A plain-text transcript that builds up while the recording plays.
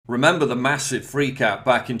Remember the massive freakout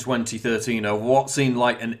back in 2013 over what seemed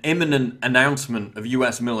like an imminent announcement of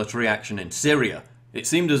US military action in Syria? It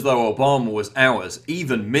seemed as though Obama was hours,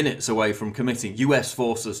 even minutes away from committing US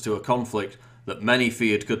forces to a conflict that many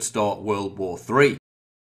feared could start World War III.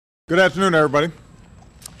 Good afternoon, everybody.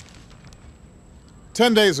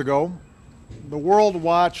 10 days ago, the world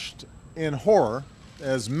watched in horror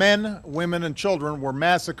as men, women, and children were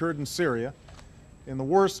massacred in Syria in the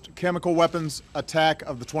worst chemical weapons attack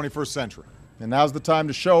of the 21st century. And now's the time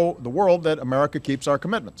to show the world that America keeps our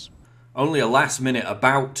commitments. Only a last-minute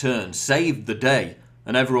about turn saved the day,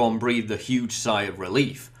 and everyone breathed a huge sigh of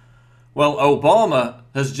relief. Well, Obama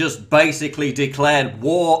has just basically declared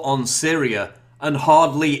war on Syria, and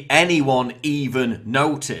hardly anyone even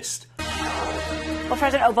noticed. Well,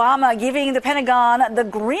 President Obama giving the Pentagon the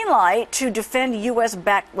green light to defend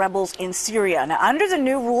U.S.-backed rebels in Syria. Now, under the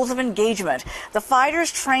new rules of engagement, the fighters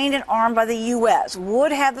trained and armed by the U.S.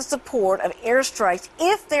 would have the support of airstrikes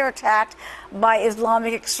if they're attacked by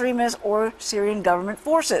Islamic extremists or Syrian government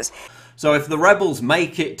forces. So if the rebels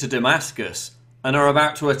make it to Damascus and are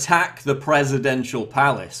about to attack the presidential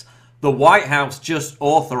palace, the White House just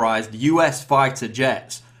authorized U.S. fighter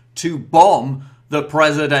jets to bomb the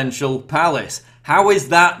presidential palace. How is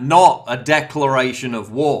that not a declaration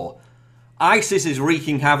of war? ISIS is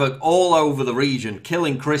wreaking havoc all over the region,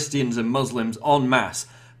 killing Christians and Muslims en masse,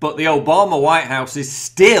 but the Obama White House is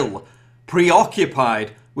still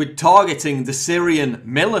preoccupied with targeting the Syrian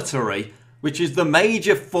military, which is the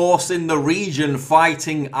major force in the region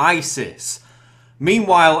fighting ISIS.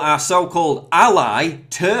 Meanwhile, our so-called ally,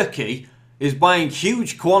 Turkey, is buying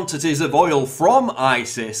huge quantities of oil from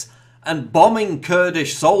ISIS and bombing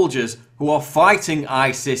Kurdish soldiers who are fighting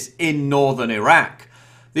ISIS in northern Iraq.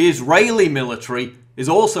 The Israeli military is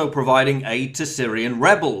also providing aid to Syrian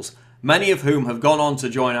rebels, many of whom have gone on to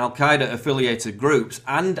join Al-Qaeda affiliated groups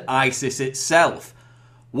and ISIS itself.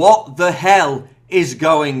 What the hell is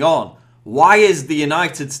going on? Why is the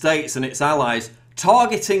United States and its allies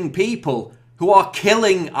targeting people who are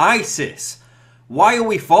killing ISIS? Why are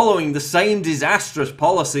we following the same disastrous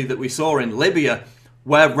policy that we saw in Libya,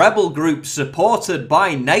 where rebel groups supported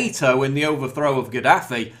by NATO in the overthrow of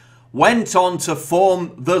Gaddafi went on to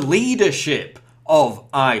form the leadership of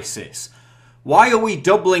ISIS? Why are we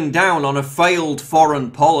doubling down on a failed foreign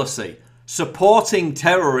policy, supporting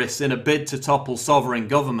terrorists in a bid to topple sovereign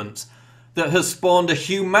governments that has spawned a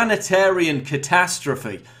humanitarian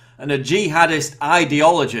catastrophe and a jihadist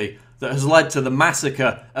ideology that has led to the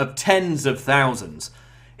massacre of tens of thousands?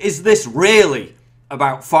 Is this really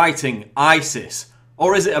about fighting ISIS?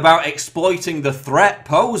 Or is it about exploiting the threat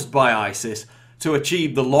posed by ISIS to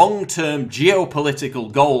achieve the long-term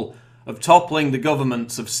geopolitical goal of toppling the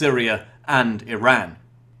governments of Syria and Iran?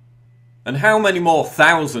 And how many more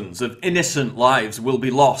thousands of innocent lives will be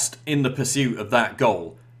lost in the pursuit of that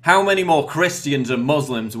goal? How many more Christians and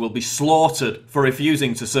Muslims will be slaughtered for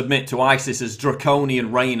refusing to submit to ISIS's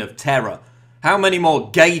draconian reign of terror? How many more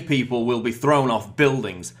gay people will be thrown off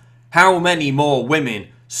buildings? How many more women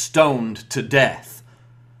stoned to death?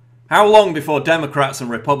 How long before Democrats and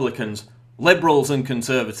Republicans, liberals and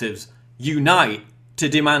conservatives unite to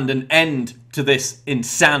demand an end to this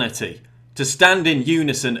insanity, to stand in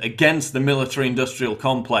unison against the military-industrial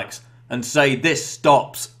complex and say this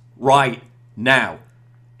stops right now?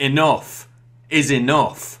 Enough is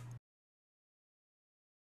enough.